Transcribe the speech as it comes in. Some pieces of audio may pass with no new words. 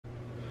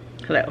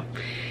Hello.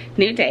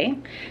 New day.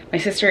 My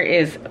sister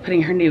is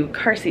putting her new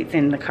car seats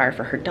in the car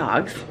for her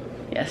dogs.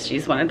 Yes,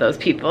 she's one of those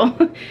people.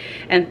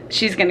 And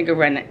she's gonna go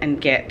run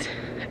an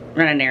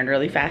errand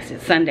really fast.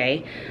 It's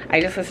Sunday.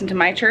 I just listened to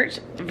my church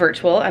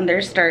virtual and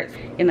theirs starts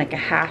in like a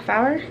half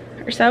hour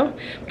or so.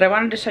 But I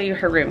wanted to show you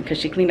her room because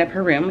she cleaned up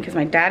her room because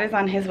my dad is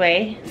on his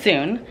way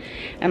soon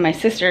and my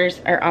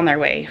sisters are on their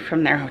way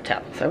from their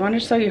hotel. So I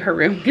wanted to show you her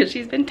room because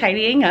she's been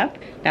tidying up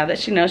now that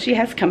she knows she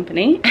has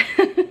company.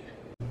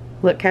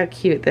 Look how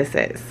cute this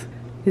is.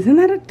 Isn't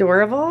that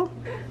adorable?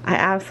 I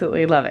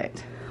absolutely love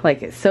it.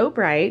 Like, it's so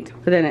bright,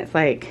 but then it's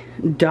like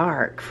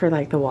dark for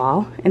like the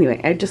wall. Anyway,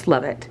 I just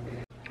love it.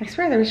 I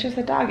swear there was just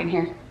a dog in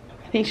here.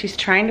 I think she's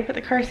trying to put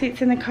the car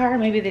seats in the car.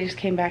 Maybe they just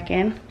came back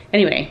in.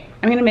 Anyway,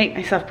 I'm gonna make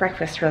myself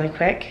breakfast really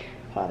quick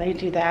while they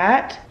do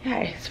that. Yeah,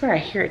 I swear I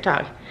hear a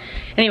dog.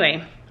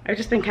 Anyway, I've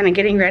just been kind of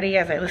getting ready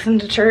as I listen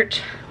to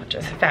church, which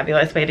is a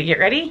fabulous way to get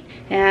ready,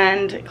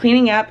 and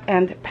cleaning up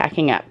and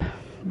packing up.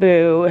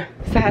 Boo.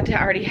 Sad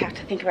to already have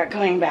to think about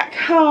going back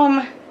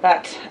home,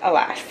 but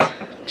alas.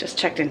 Just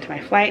checked into my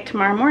flight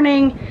tomorrow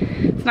morning.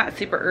 It's not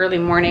super early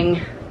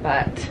morning,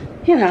 but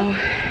you know,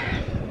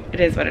 it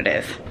is what it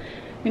is.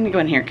 I'm gonna go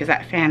in here because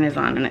that fan is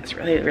on and it's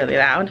really, really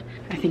loud.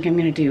 I think I'm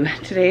gonna do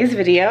today's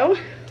video,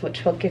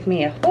 which will give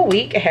me a whole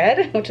week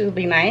ahead, which will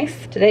be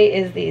nice. Today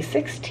is the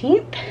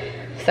 16th.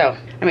 So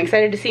I'm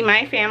excited to see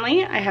my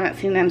family. I haven't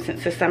seen them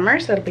since the summer,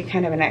 so it'll be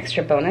kind of an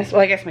extra bonus.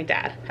 Well, I guess my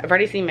dad. I've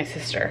already seen my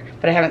sister,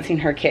 but I haven't seen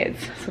her kids.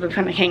 So we'll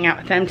kind of hang out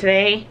with them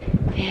today.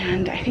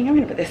 And I think I'm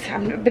gonna put this,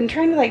 I've been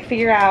trying to like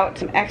figure out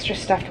some extra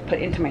stuff to put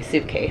into my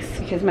suitcase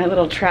because my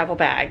little travel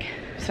bag,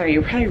 sorry,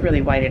 you probably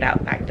really whited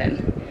out back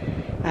then.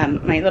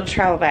 My little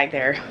travel bag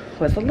there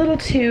was a little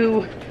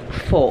too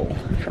full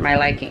for my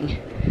liking.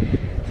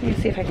 Let me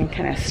see if I can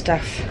kind of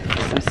stuff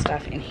some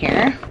stuff in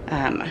here.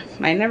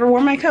 I never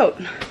wore my coat,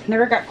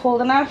 never got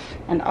cold enough,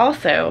 and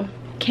also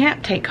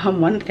can't take home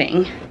one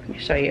thing. Let me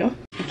show you.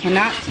 I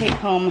cannot take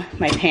home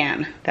my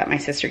pan that my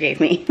sister gave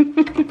me.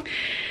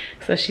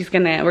 So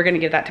we're gonna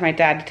give that to my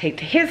dad to take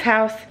to his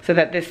house so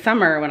that this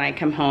summer when I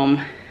come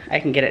home, I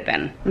can get it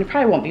then. And I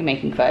probably won't be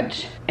making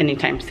fudge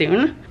anytime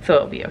soon, so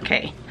it'll be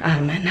okay.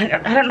 And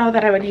I don't know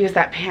that I would use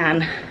that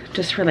pan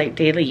just for like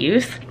daily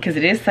use because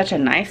it is such a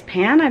nice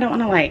pan. I don't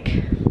wanna like,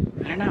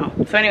 I don't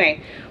know. So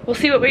anyway, we'll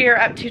see what we are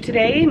up to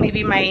today.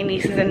 Maybe my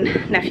nieces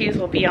and nephews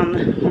will be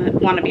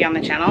want to be on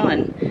the channel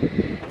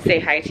and say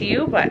hi to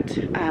you, but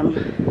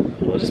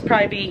we'll just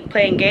probably be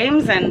playing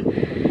games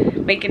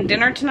and making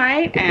dinner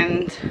tonight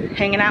and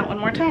hanging out one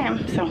more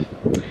time. So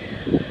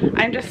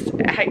I'm just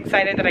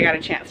excited that I got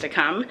a chance to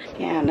come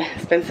and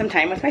spend some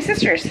time with my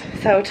sisters.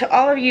 So to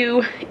all of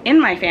you in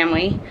my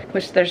family,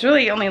 which there's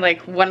really only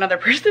like one other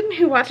person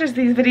who watches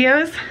these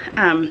videos,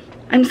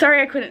 I'm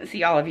sorry I couldn't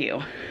see all of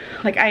you.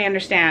 Like, I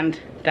understand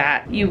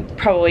that you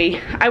probably,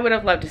 I would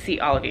have loved to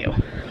see all of you.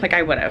 Like,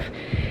 I would have.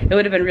 It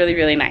would have been really,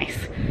 really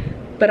nice.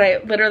 But I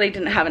literally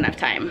didn't have enough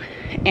time.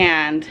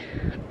 And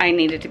I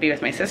needed to be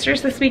with my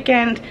sisters this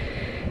weekend.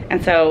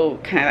 And so,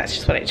 kind of, that's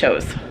just what I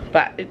chose.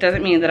 But it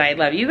doesn't mean that I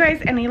love you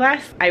guys any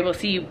less. I will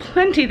see you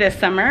plenty this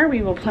summer.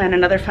 We will plan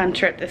another fun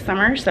trip this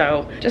summer.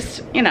 So,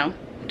 just, you know,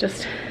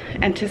 just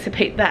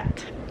anticipate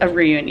that. A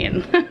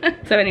reunion.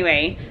 So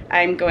anyway,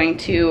 I'm going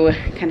to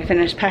kind of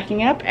finish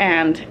packing up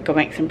and go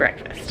make some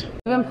breakfast.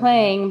 I've been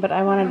playing, but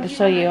I wanted to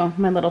show you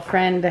my little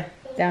friend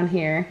down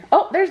here.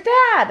 Oh, there's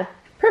Dad!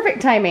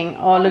 Perfect timing.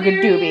 Oh, look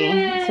at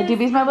Doobie. So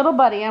Doobie's my little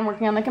buddy. I'm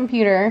working on the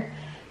computer.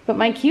 But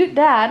my cute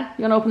dad,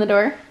 you wanna open the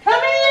door? Come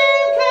in,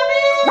 come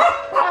in!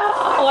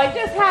 Oh, I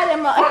just had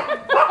him,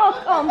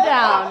 oh, calm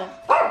down.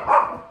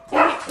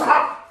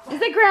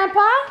 Is it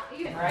Grandpa?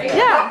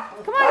 Yeah,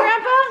 come on,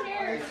 Grandpa.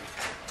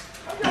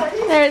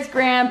 There's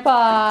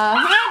Grandpa.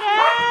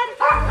 Hi,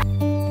 Dad.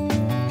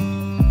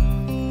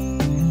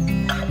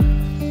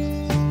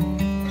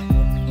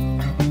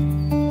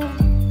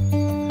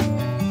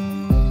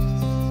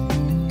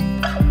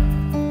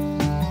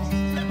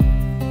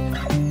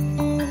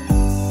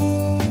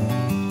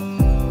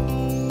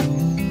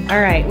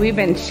 All right, we've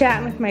been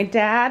chatting with my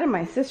dad and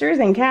my sisters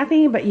and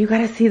Kathy, but you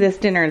gotta see this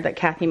dinner that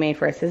Kathy made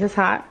for us. Is this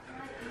hot?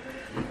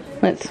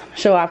 Let's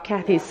show off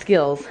Kathy's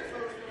skills.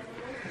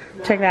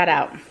 Check that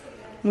out.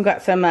 We've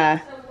got some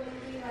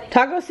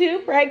taco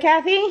soup, right,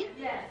 Kathy?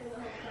 Yes.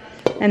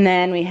 And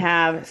then we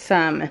have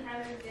some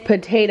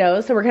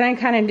potatoes. So we're gonna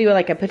kind of do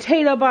like a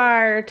potato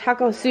bar,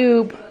 taco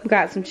soup. We've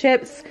got some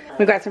chips.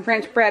 We've got some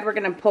French bread we're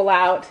gonna pull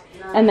out.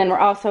 And then we're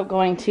also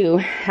going to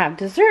have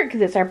dessert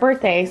because it's our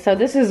birthday. So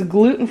this is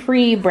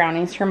gluten-free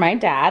brownies for my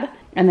dad.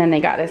 And then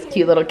they got this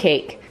cute little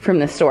cake from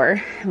the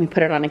store. And we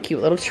put it on a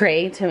cute little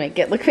tray to make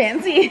it look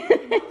fancy.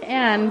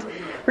 And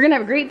we're gonna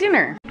have a great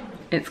dinner.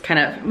 It's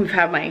kind of, we've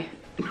had my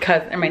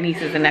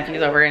nieces and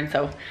nephews over, and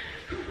so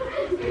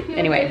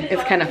anyway,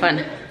 it's kind of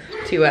fun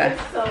to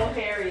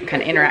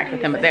kind of interact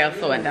with them, but they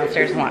also went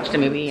downstairs and watched a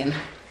movie, and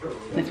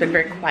it's been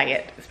very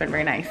quiet. It's been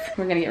very nice.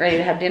 We're gonna get ready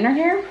to have dinner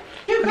here.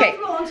 Okay,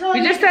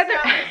 we just said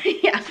the,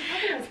 yeah.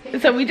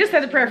 So we just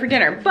said the prayer for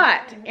dinner,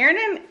 but Aaron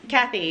and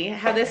Kathy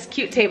have this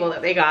cute table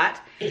that they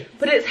got,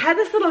 but it's had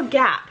this little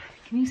gap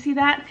Can you see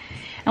that?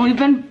 And I've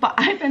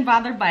been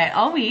bothered by it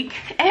all week.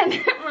 And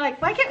we're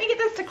like, why can't we get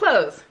this to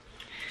close?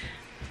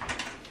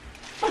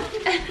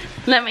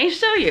 Let me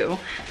show you.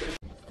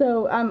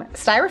 So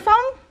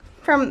styrofoam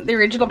from the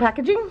original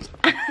packaging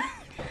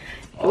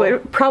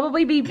would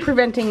probably be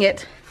preventing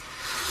it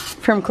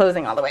from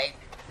closing all the way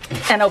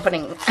and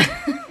opening.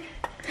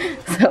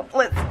 So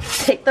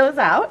let's take those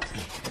out.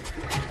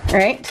 All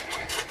right.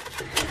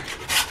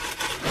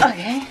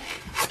 Okay.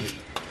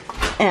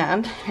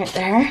 And right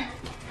there.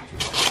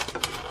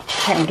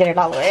 Try and get it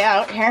all the way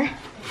out here.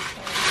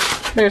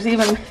 There's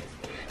even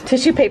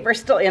tissue paper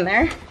still in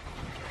there.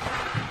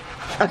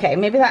 Okay,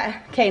 maybe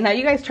that, okay, now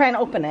you guys try and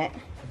open it.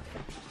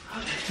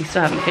 We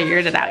still haven't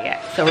figured it out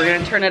yet. So we're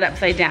gonna turn it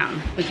upside down.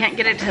 We can't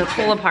get it to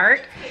pull apart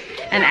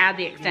and add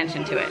the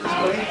extension to it. We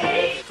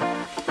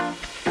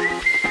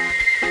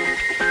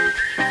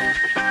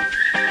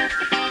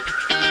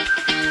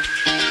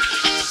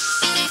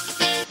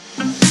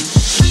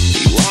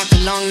walk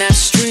along that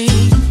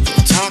street,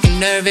 talking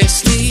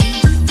nervously.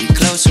 We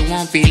closer,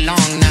 won't be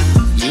long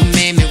now. You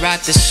made me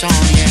write this song,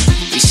 yeah.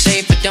 We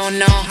safe but don't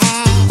know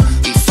how.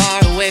 We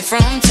far away from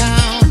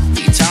town.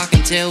 We talk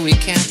until we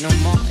can't no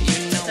more.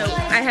 So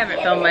I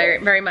haven't filmed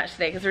very much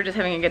today because we're just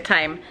having a good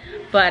time.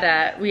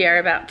 But we are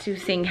about to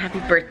sing happy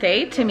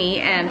birthday to me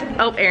and,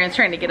 oh, Erin's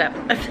trying to get up.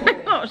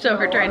 I won't show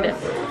her trying to,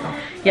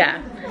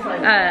 yeah.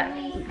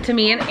 To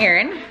me and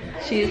Erin.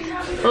 She's,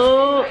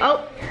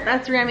 oh,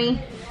 that's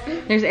Remy.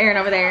 There's Erin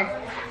over there.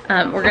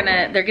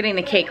 They're getting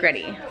the cake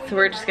ready. So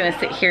we're just gonna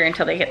sit here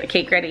until they get the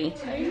cake ready.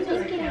 Do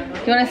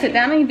you wanna sit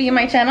down and be in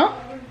my channel?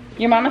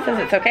 Your mama says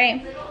it's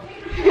okay.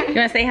 You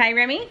wanna say hi,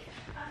 Remy?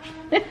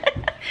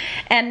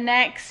 And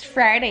next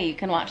Friday you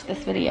can watch this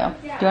video.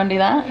 Do you wanna do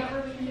that?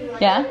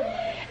 Yeah?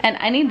 And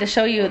I need to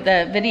show you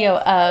the video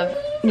of,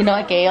 you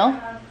know, Gail?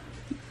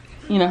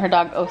 You know her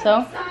dog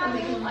Oso? Do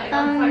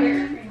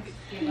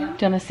you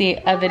wanna see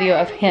a video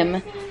of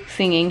him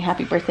singing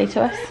happy birthday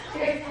to us?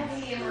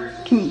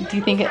 Do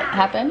you think it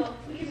happened?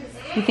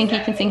 Do you think he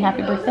can sing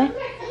happy birthday?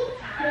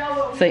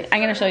 So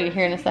I'm gonna show you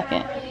here in a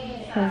second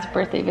his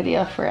birthday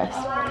video for us.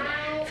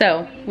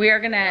 So we are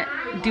gonna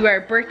do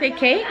our birthday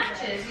cake.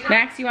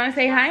 Max, you wanna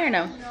say hi or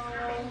no?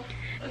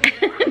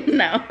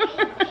 No.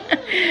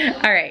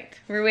 All right,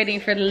 we're waiting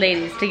for the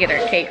ladies to get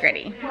our cake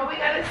ready. Well, we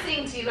gotta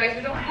sing to you guys.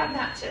 We don't have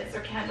matches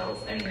or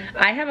candles.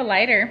 I have a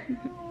lighter.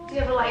 Do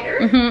you have a lighter?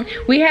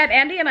 Mm-hmm. We had,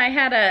 Andy and I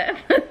had a,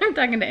 I'm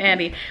talking to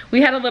Andy,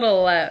 we had a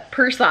little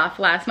purse off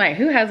last night.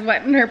 Who has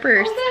what in her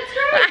purse? Oh, that's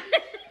right.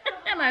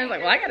 And I was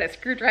like, well, I got a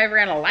screwdriver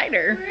and a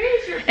lighter.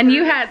 And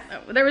you had,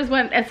 there was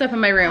one stuff in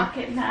my room.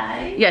 Pocket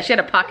knife. Yeah, she had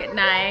a pocket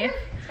knife.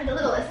 And a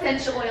little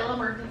essential oil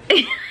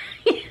emergency.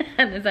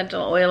 An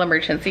essential oil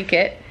emergency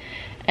kit.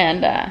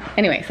 And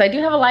anyway, so I do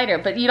have a lighter,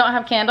 but you don't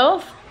have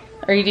candles?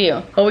 Or you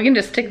do? Well, we can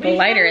just stick the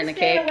lighter in the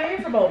cake. Stay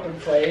away from open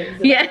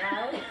flames. Yeah.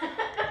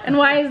 And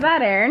why is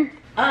that, Erin?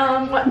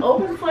 What,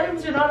 open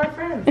flames are not our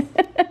friends.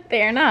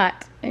 They are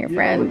not your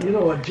friend. You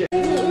know what?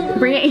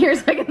 Bring it here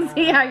so I can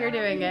see how you're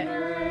doing it.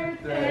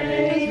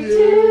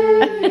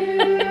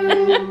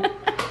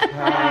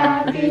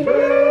 Happy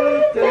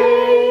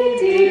birthday,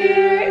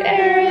 dear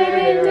Erin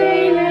and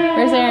Dayna.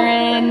 Where's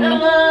Erin?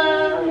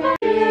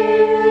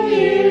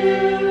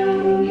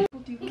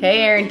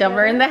 Okay, Erin, don't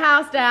burn the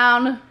house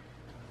down.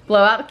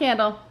 Blow out the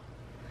candle.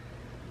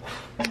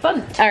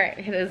 Fun. All right,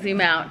 hit a zoom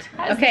out.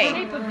 That's Okay. the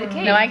shape of the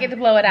cake. No, I get to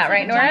blow it out,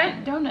 right, Nora?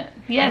 Donut.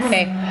 Yes.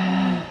 Okay.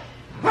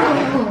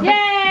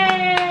 Yay!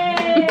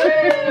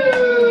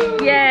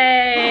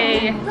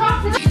 Yay!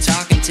 We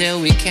talk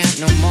until we can't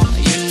no more.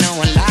 You know,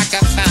 like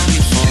I found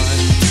you for.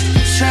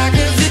 Lose track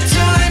of the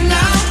time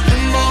now. The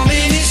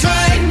moment is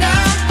right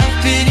now.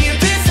 I've been here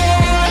before.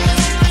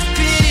 I've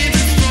been here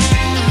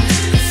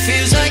before. It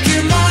feels like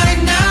you're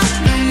mine now.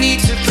 No need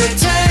to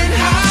pretend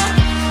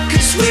how.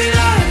 'Cause we're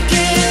like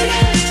it.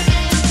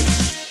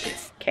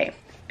 Okay,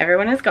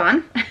 everyone is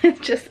gone. It's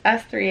just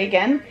us three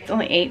again. It's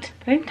only 8,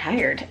 but I'm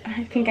tired.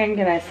 I think I'm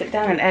gonna sit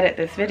down and edit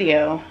this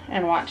video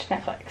and watch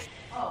Netflix.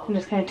 I'm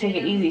just gonna take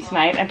it easy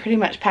tonight. I'm pretty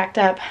much packed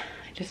up.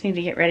 I just need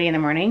to get ready in the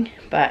morning,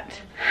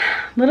 but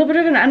a little bit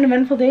of an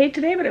uneventful day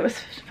today, but it was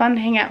fun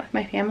to hang out with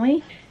my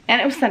family. And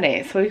it was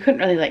Sunday, so we couldn't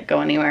really like go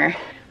anywhere.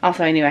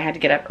 Also, I knew I had to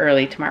get up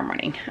early tomorrow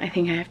morning. I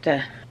think I have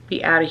to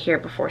be out of here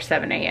before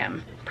 7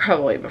 a.m.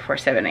 Probably before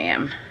 7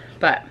 a.m.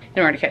 But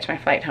in order to catch my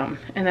flight home.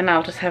 And then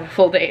I'll just have a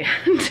full day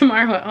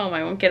tomorrow at home.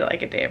 I won't get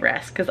like a day of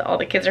rest because all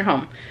the kids are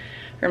home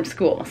from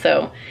school.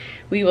 So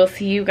we will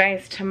see you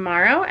guys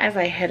tomorrow as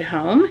I head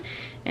home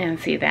and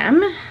see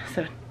them.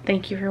 So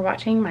thank you for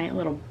watching my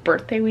little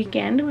birthday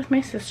weekend with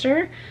my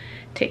sister.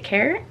 Take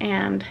care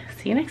and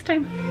see you next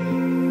time.